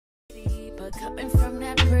But coming from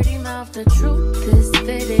that pretty mouth, the truth is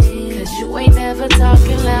fitting. Cause you ain't never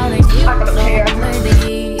talking loud and you know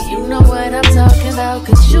plenty. You know what I'm talking about,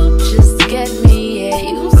 cause you just get me. Yeah,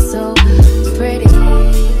 you so pretty.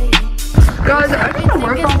 Guys, I need to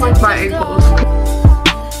work on like my ankles.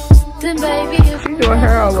 Then baby, She's doing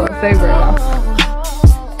her on what favorite now.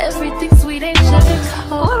 Everything sweet ain't sugar.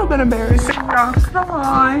 A little bit embarrassing, not gonna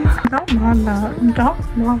lie. Don't mind that.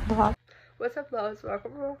 Don't mind that. What's up, loves?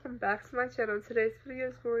 Welcome back to my channel. Today's video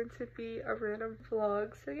is going to be a random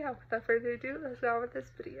vlog. So yeah, without further ado, let's go on with this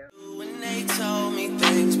video. When they told me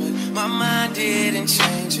things, but my mind didn't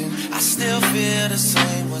change, and I still feel the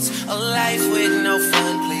same. What's a life with no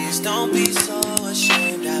fun? Please don't be so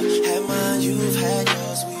ashamed. I've had mine, you've had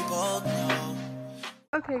yours. We both know.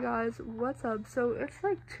 Okay guys, what's up? So it's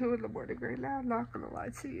like 2 in the morning right now, I'm not gonna lie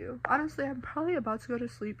to you. Honestly, I'm probably about to go to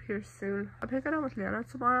sleep here soon. I'm hanging out with Nana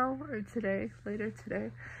tomorrow, or today, later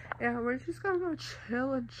today. And we're just gonna go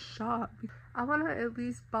chill and shop. I wanna at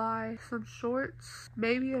least buy some shorts,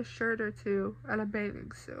 maybe a shirt or two, and a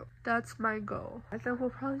bathing suit. That's my goal. And then we'll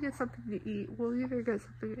probably get something to eat. We'll either get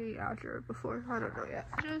something to eat after or before, I don't know yet.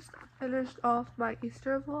 I just finished off my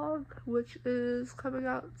Easter vlog, which is coming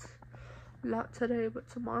out not today but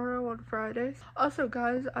tomorrow on Friday. Also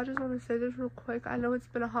guys, I just want to say this real quick. I know it's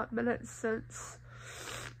been a hot minute since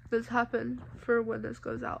this happened for when this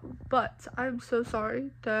goes out, but I'm so sorry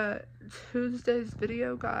that Tuesday's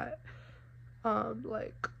video got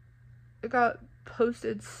it got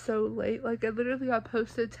posted so late. Like, it literally got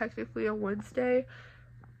posted technically on Wednesday,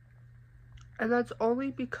 and that's only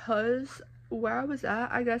because where I was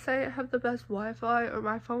at, I guess I didn't have the best Wi-Fi, or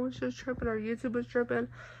my phone was just tripping, or YouTube was tripping.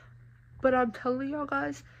 But I'm telling y'all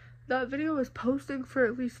guys, that video was posting for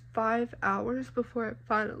at least 5 hours before it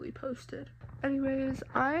finally posted. Anyways,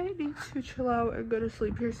 I need to chill out and go to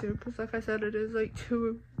sleep here soon, because like I said, it is like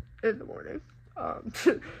 2 in the morning.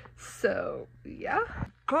 So yeah.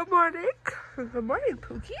 Good morning. Good morning,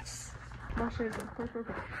 Pookies. My shirt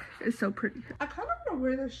is so pretty. I kind of want to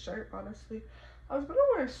wear this shirt, honestly. I was gonna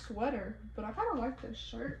wear a sweater, but I kind of like this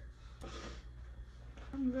shirt.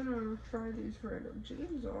 I'm gonna try these random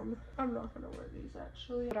jeans on. I'm not gonna wear these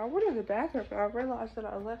actually. But I went in the bathroom and I realized that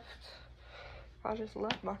I just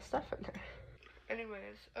left my stuff in there.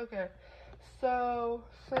 Anyways, okay. So,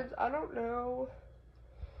 since I don't know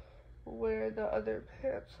where the other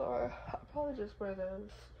pants are, I'll probably just wear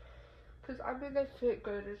those. Because I mean, they fit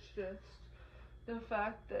good. It's just the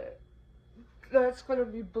fact that that's gonna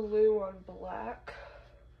be blue on black.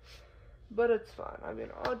 But it's fine. I mean,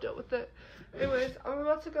 I'll deal with it. Anyways, I'm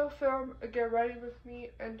about to go film a get ready with me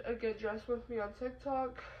and a get dressed with me on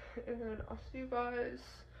TikTok. And then I'll see you guys.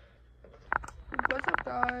 What's up,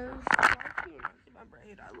 guys? I can't see my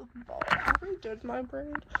braid. I look bald. I redid my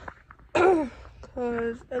braid.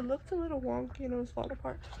 Because it looked a little wonky and it was falling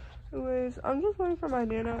apart. Anyways, I'm just waiting for my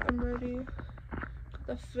Nana. I'm ready. Got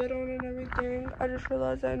the fit on and everything. I just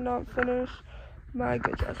realized I did not finish my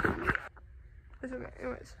get dressed with me. It's okay.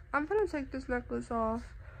 Anyways, I'm gonna take this necklace off,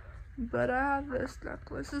 but I have this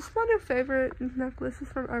necklace. This is my new favorite necklace.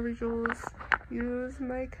 It's from Every Jewels. Use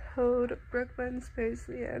my code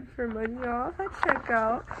Brookynleeann for money off at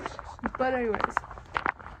checkout. But anyways,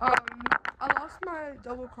 I lost my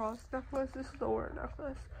double cross necklace. This is the Aura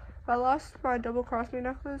necklace. I lost my double cross me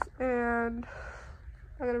necklace, and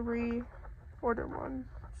I gotta reorder one.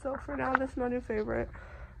 So for now, this is my new favorite.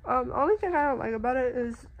 The only thing I don't like about it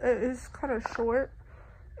is kind of short,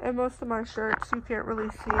 and most of my shirts you can't really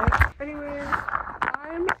see it. Anyways,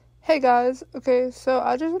 hey guys, okay, so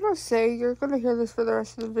I just want to say you're gonna hear this for the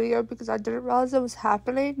rest of the video because I didn't realize it was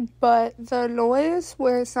happening, but the noise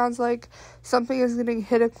where it sounds like something is getting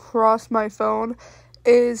hit across my phone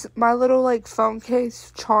is my little like phone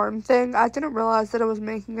case charm thing. I didn't realize that it was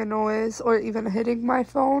making a noise or even hitting my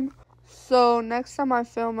phone. So next time I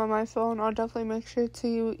film on my phone, I'll definitely make sure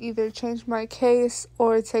to either change my case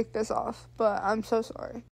or take this off. But I'm so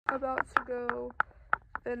sorry. I'm about to go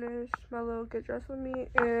finish my little get dressed with me,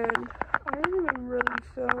 and I didn't even really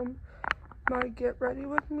film my get ready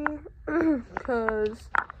with me because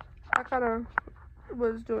I kind of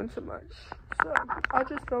was doing too much. So I'll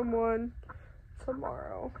just film one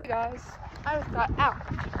tomorrow. Hey guys, I just got out.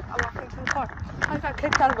 I walked into the car. I got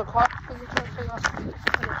kicked out of the car because I can't figure out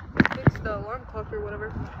fix the alarm clock or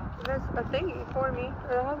whatever. There's a thingy for me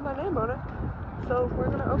and it has my name on it. So we're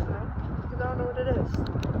gonna open it because I don't know what it is.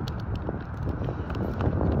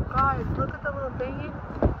 Guys, look at the little thingy.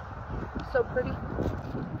 It's so pretty.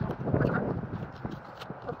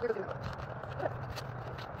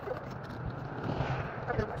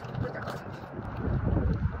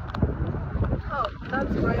 Oh,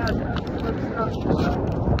 that's my address. Let's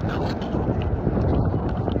not.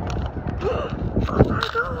 Oh my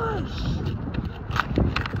gosh.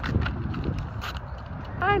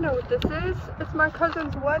 I know what this is. It's my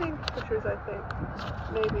cousin's wedding pictures, I think.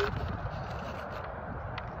 Maybe.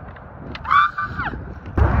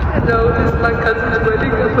 I know, this is my cousin's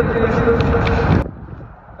wedding invitation.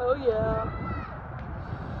 Oh yeah.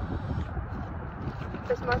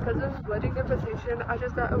 It's my cousin's wedding invitation. I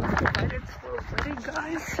just got invited to a wedding,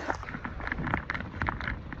 guys.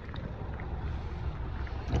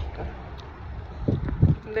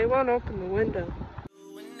 They won't open the window.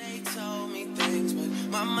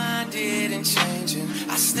 My mind didn't change and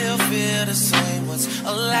I still feel the same. What's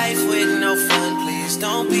a life with no fun? Please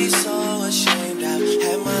don't be so ashamed. I've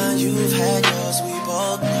had mine, you've had yours. We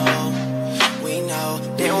both know, we know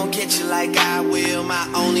they won't get you like I will. My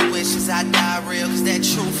only wish is I die real, cause that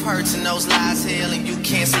truth hurts and those lies heal. And you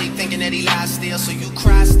can't sleep thinking that he lies still, so you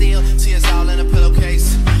cry still. Tears all in a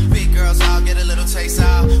pillowcase. Big girls all get a little taste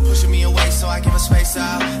out, pushing me away so I give her space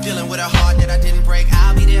out. Dealing with a heart that I didn't break.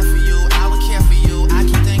 I'll be there for you, I would care for you. I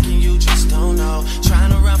keep thinking you just don't know.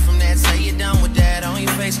 Trying to run from that, say you're done with that. On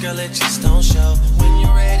your face, girl, it just don't show. When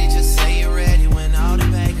you're ready, just say you're ready. When all the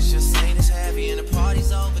baggage just ain't as heavy and the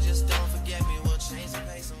party's over, just don't forget me. We'll change the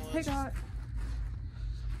pace. Hey guys.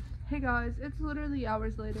 Hey guys, it's literally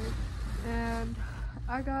hours later, and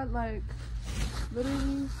I got like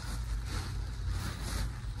literally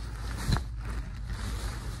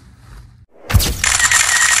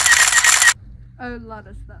a lot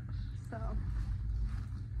of stuff. So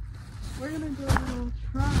we're gonna do a little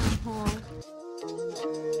try haul.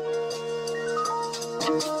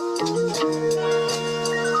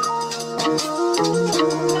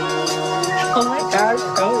 Oh my gosh,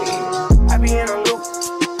 Chloe. I be in a loop,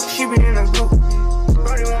 she be in a loop.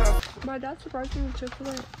 My dad surprised me with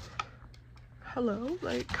Chick-fil-A. Hello,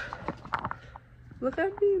 like, look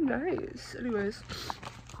at me nice. Anyways,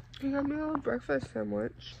 he got me a little breakfast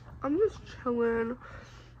sandwich. I'm just chilling.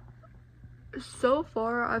 So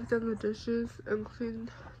far, I've done the dishes and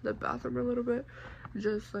cleaned the bathroom a little bit,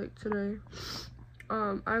 just like today.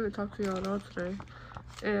 I haven't talked to y'all at all today,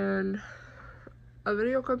 and a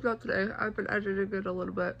video comes out today. I've been editing it a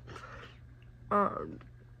little bit,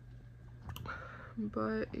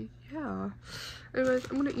 but yeah. Anyways,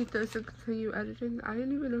 I'm gonna eat this and continue editing. I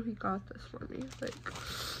didn't even know he got this for me. Like,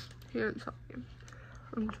 he didn't tell me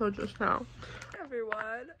until just now. Hey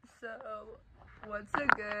everyone, so once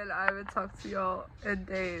again, I haven't talked to y'all in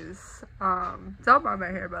days. Don't mind my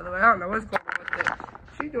hair, by the way. I don't know what's going on with it.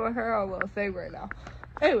 She's doing her own little thing right now.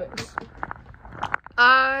 Anyways,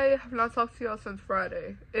 I have not talked to y'all since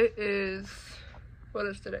Friday. It is, what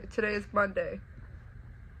is today? Today is Monday.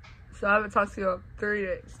 So I haven't talked to y'all 3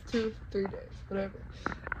 days. 2, 3 days, whatever.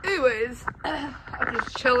 Anyways, I'm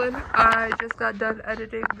just chilling. I just got done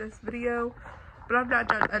editing this video, but I'm not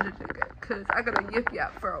done editing it because I gotta yip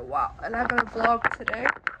yap for a while. And I'm gonna vlog today,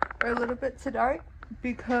 or a little bit tonight,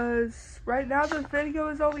 because right now the video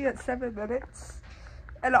is only at 7 minutes.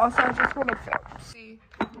 And also I just wanna film. See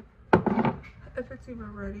if it's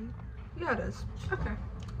even ready. Yeah, it is. Okay,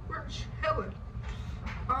 we're chilling.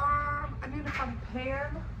 I need to find a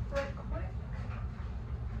pan real quick.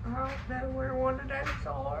 I don't know where one of those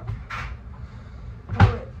are.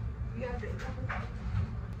 Oh wait, yeah, I did.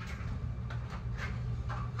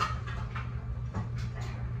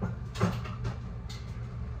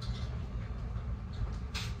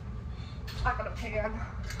 I got a pan.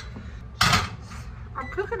 I'm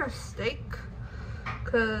cooking a steak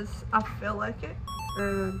because I feel like it,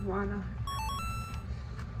 and why not?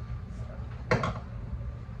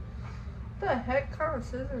 What the heck kind of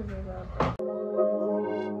scissors are that?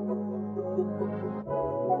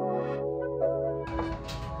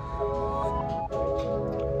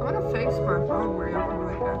 I'm gonna face my phone where y'all can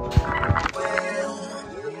like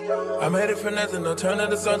that. I made it for nothing, no turn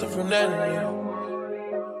into something from nothing. Oh,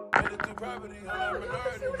 y'all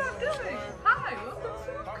can see what I'm doing. Hi, welcome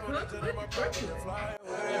to Cook with Brookynleeann.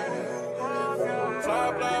 Fly,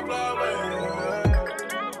 fly, fly away.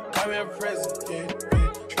 Call me a present, yeah.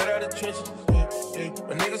 Straight out the trenches, yeah.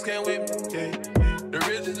 My niggas came with me, yeah. The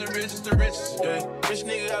richest, the richest, the richest, yeah. Rich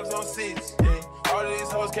nigga got us on seats, yeah. All of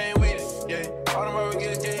these hoes came with it, yeah. All them other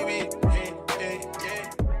niggas came with it,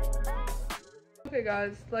 yeah. Okay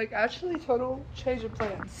guys, like actually total change of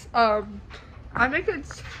plans. I'm making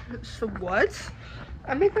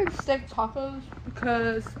I'm making steak tacos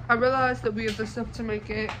because I realized that we have the stuff to make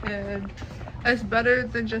it, and it's better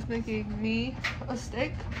than just making me a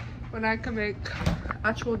steak when I can make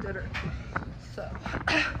actual dinner. So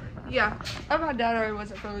yeah, and my dad already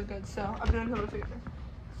wasn't really good, so I'm doing him a favor.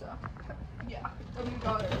 So yeah, W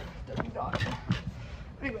daughter.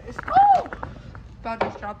 Anyways, oh, But I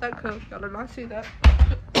just dropped that Coke. Y'all did not see that.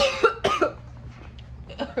 I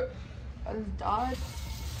just died.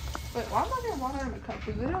 Wait, why am I getting water in a cup?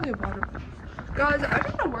 We literally have water. Guys, I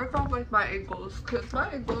need to work on like my ankles, because my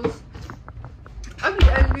ankles, I mean, the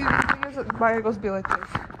thing is that my ankles be like this.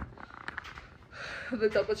 The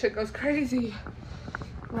double chin goes crazy.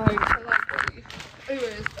 Like, buddy.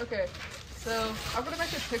 Anyways, okay. So, I'm gonna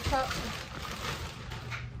make a TikTok.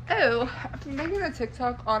 I'm making a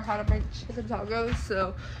TikTok on how to make chicken tacos.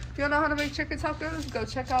 So, if you don't know how to make chicken tacos, go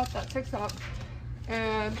check out that TikTok.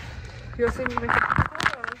 And you'll see me make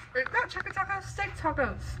tacos. Or not chicken tacos, steak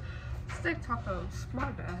tacos. Steak tacos.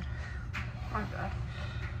 My bad. My bad.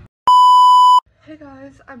 Hey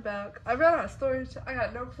guys, I'm back. I ran out of storage. I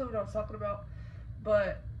got no clue what I was talking about.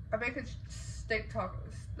 But I'm making steak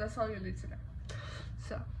tacos. That's all you need to know.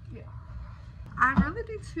 So, yeah. I really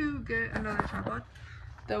need to get another tripod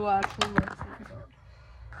that will actually work for people.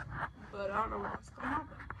 But I don't know what's going to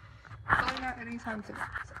happen. Probably not anytime soon.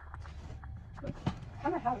 So. But I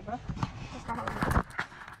might have it, bro. That's not how it works.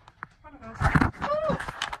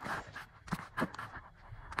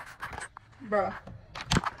 Bruh.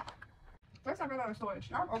 First I ran out of storage.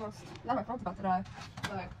 Now my phone's about to die.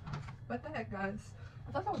 Like, what the heck, guys?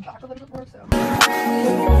 I thought that was back a little bit more, so.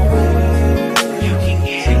 You can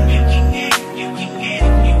get it, you can get it, you can get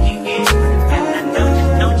it, you can get it.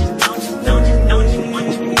 Don't you want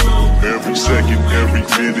to know? Every second, every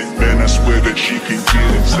minute, man, I swear that she can get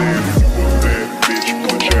it. Saying if you a bad bitch,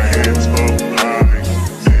 put your hands up high.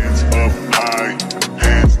 Hands up high,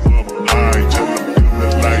 hands up high. Tell them dim the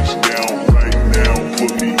lights down right now.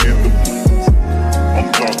 Put me in the mood. I'm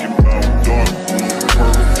talking about dark room,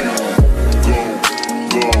 purple.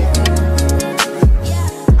 Go.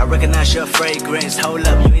 I recognize your fragrance. Hold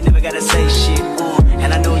up, you ain't never gotta say shit.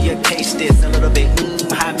 And I know your taste is a little bit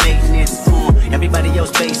high maintenance. Everybody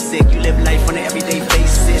else basic. You live life on an everyday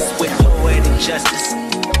basis with poetic justice.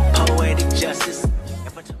 Poetic justice.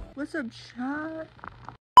 What's up, chat?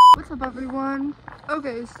 What's up, everyone?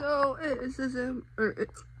 Okay, so it is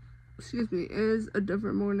a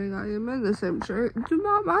different morning. I am in the same shirt. Do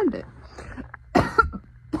not mind it.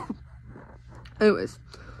 Anyways,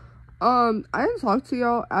 I didn't talk to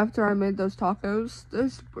y'all after I made those tacos.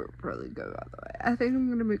 Those were really good, by the way. I think I'm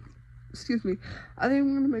gonna make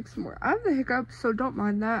some more. I have the hiccups, so don't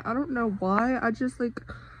mind that. I don't know why. I just, like,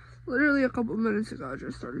 literally a couple minutes ago, I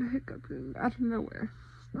just started hiccuping out of nowhere.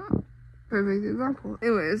 Perfect example.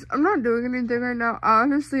 Anyways, I'm not doing anything right now.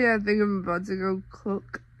 Honestly, I think I'm about to go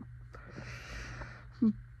cook.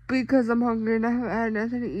 Because I'm hungry and I haven't had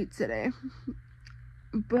nothing to eat today.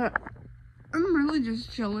 But I'm really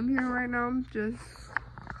just chilling here right now. I'm just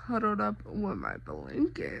huddled up with my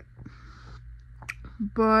blanket.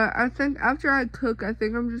 But I think after I cook, I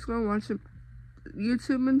think I'm just gonna watch some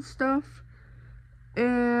YouTube and stuff.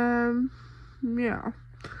 And yeah.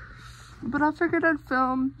 But I figured I'd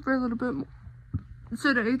film for a little bit more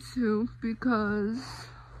today too, because,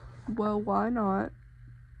 well, why not?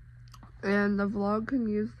 And the vlog can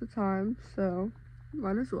use the time, so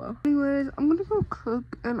might as well. Anyways, I'm gonna go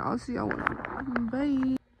cook and I'll see y'all when I'm done.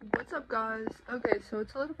 Bye. What's up, guys? Okay, so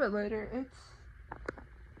it's a little bit later.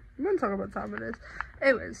 I'm gonna talk about what time it is.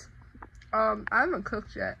 Anyways, I haven't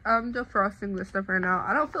cooked yet. I'm defrosting this stuff right now.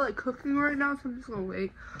 I don't feel like cooking right now, so I'm just gonna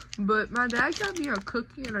wait. But my dad got me a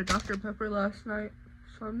cookie and a Dr. Pepper last night,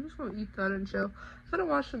 so I'm just gonna eat that and chill. I'm gonna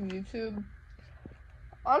watch some YouTube.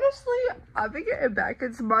 Honestly, I've been getting back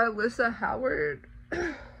into my Alyssa Howard,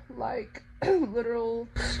 like, literal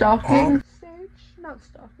stalking stage. Not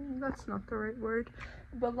stalking, that's not the right word.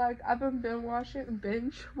 But, like, I've been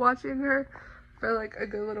binge watching her for, like, a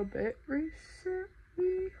good little bit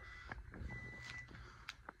recently.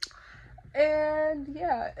 And,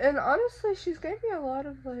 yeah, and honestly, she's gave me a lot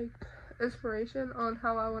of, like, inspiration on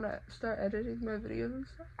how I want to start editing my videos and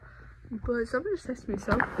stuff. But somebody just texted me,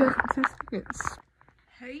 so just 2 seconds.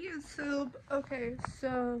 Hey, YouTube. Okay,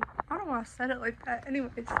 so, I don't know why I said it like that.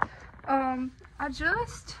 Anyways, I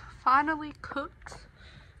just finally cooked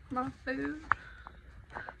my food.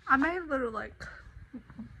 I made little, like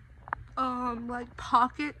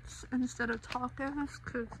pockets instead of tacos,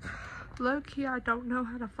 because low-key I don't know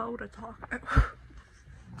how to fold a taco.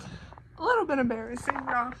 A little bit embarrassing,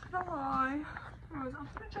 not gonna lie. I'm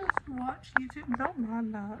gonna just watch YouTube. Don't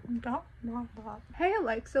mind that. Don't mind that. Hey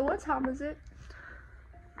Alexa, what time is it?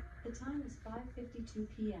 The time is 5:52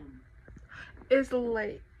 p.m. It's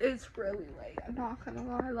late. It's really late. I'm not gonna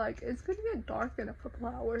lie. Like, it's gonna get dark in a couple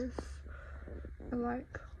hours. And,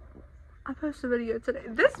 like, I posted a video today.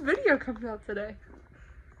 This video comes out today.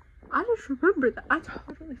 I just remembered that. I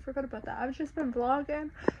totally forgot about that. I've just been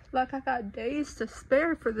vlogging. Like, I got days to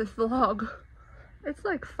spare for this vlog. It's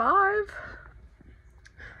like 5.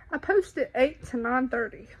 I posted 8 to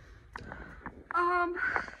 9:30.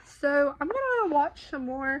 So I'm gonna watch some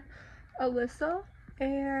more Alyssa,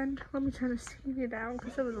 and let me turn the TV down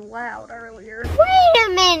because it was loud earlier. Wait a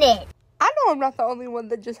minute! I know I'm not the only one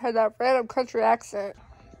that just had that random country accent.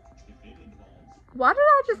 Why did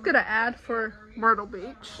I just get an ad for Myrtle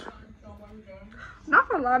Beach? Not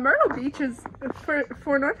gonna lie, Myrtle Beach is,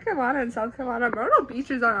 for North Carolina and South Carolina, Myrtle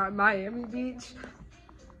Beach is on Miami Beach.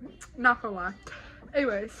 Not gonna lie.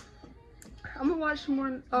 Anyways, I'm gonna watch some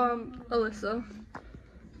more Alyssa.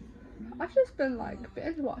 I've just been like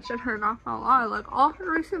binge watching her, not gonna lie. Like all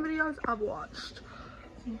her recent videos I've watched.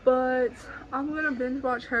 But I'm gonna binge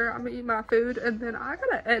watch her. I'm gonna eat my food and then I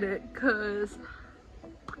gotta edit because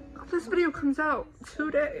this video comes out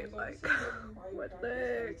today. Like, what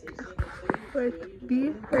the heck? What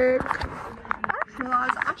the heck? I just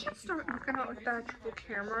realized I should start looking at like the actual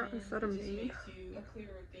camera instead of me.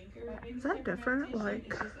 Is that different?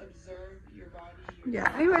 Like,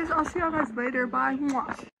 yeah. Anyways, I'll see y'all guys later. Bye.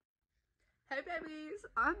 Mwah. Hey babies,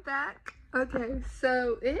 I'm back. Okay,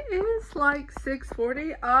 so it is like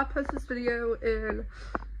 6:40. I post this video in,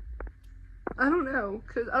 I don't know,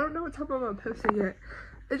 because I don't know what time I'm gonna post it yet.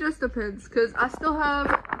 It just depends, because I still have,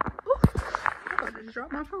 I just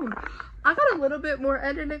dropped my phone. I got a little bit more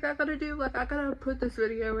editing I gotta do. Like, I gotta put this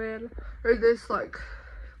video in, or this like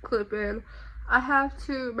clip in. I have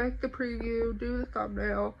to make the preview, do the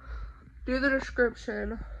thumbnail, do the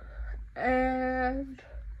description, and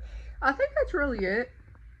I think that's really it.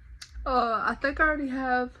 I think I already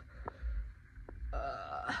have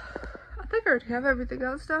everything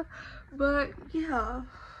else done. But yeah,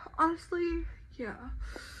 honestly, yeah.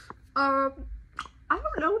 I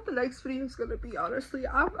don't know what the next video is gonna be. Honestly,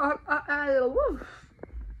 as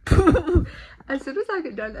soon as I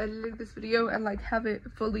get done editing this video and like have it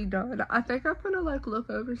fully done, I think I'm gonna like look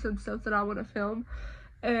over some stuff that I want to film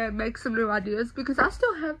and make some new ideas, because I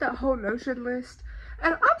still have that whole Notion list.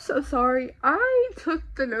 And I'm so sorry, I took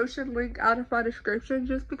the Notion link out of my description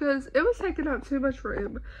just because it was taking up too much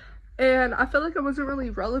room. And I feel like it wasn't really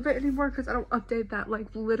relevant anymore because I don't update that like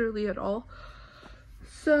literally at all.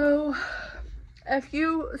 So if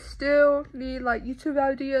you still need like YouTube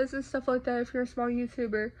ideas and stuff like that, if you're a small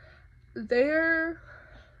YouTuber,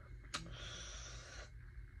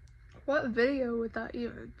 what video would that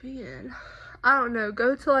even be in? I don't know.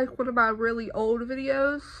 Go to like one of my really old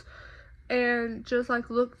videos and just like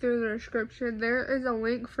look through the description. There is a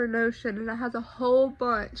link for Notion and it has a whole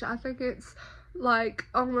bunch. I think it's like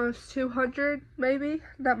almost 200 maybe.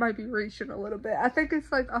 That might be reaching a little bit. I think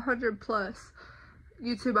it's like 100 plus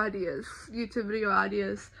YouTube video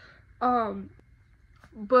ideas.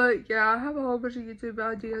 But yeah, I have a whole bunch of YouTube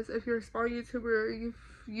ideas. If you're a small YouTuber, if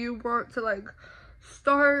you want to like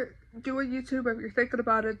start doing YouTube, if you're thinking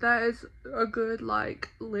about it, that is a good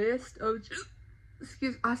like list of just,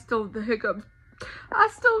 I still have the hiccups.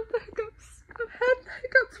 I've had the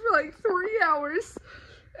hiccups for like 3 hours.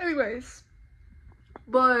 Anyways,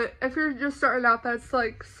 but if you're just starting out, that's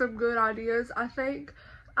like some good ideas. I think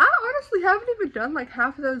I honestly haven't even done like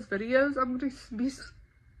half of those videos. I'm gonna be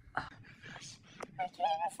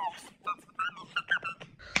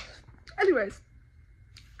anyways,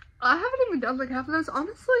 I haven't even done like half of those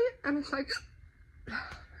honestly, and it's like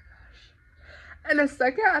in a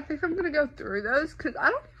second I think I'm gonna go through those because I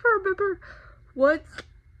don't even remember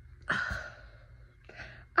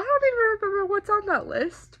what's on that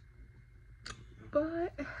list.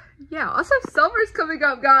 But yeah, also summer's coming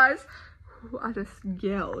up, guys. I just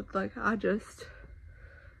yelled, like I just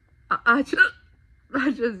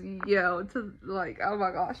yelled to like, oh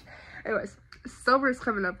my gosh. Anyways, summer's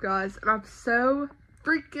coming up, guys, and I'm so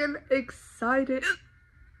freaking excited.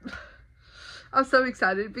 I'm so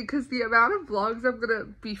excited because the amount of vlogs I'm gonna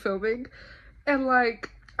be filming, and like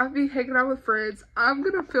I'll be hanging out with friends. I'm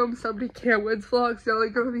gonna film so many Canva vlogs, y'all are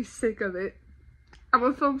gonna be sick of it. I'm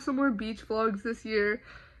gonna film some more beach vlogs this year,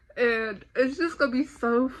 and it's just gonna be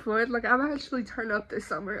so fun. Like I'm actually turned up this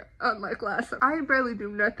summer, unlike last summer. I barely do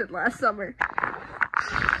nothing last summer.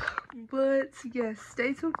 But yes,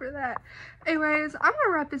 stay tuned for that. Anyways, I'm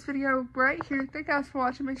gonna wrap this video right here. Thank you guys for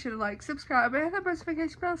watching. Make sure to like, subscribe, and hit that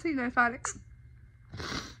notification bell so you know if I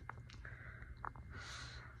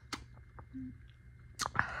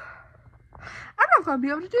I'm not gonna be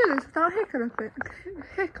able to do this without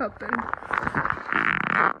hiccuping.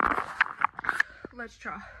 Let's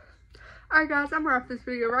try. Alright guys, I'm gonna wrap this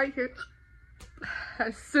video right here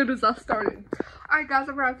as soon as I started. Alright guys,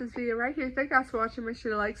 I'm wrapping this video right here. Thank you guys for watching. Make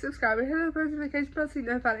sure to like, subscribe, and hit the notification bell so you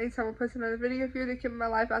know if I anytime I post another video. If you're new to keep my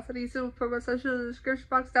life outside of YouTube, put my social in the description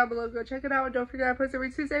box down below. Go check it out. And don't forget I post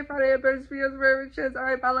every Tuesday, Friday, and bonus videos wherever it is.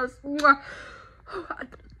 Alright, bye loves.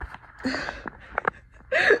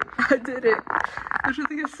 I did it. I should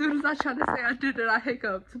think as soon as I tried to say I did it, I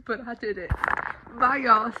hiccuped, but I did it. Bye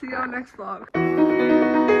y'all. See y'all next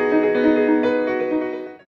vlog.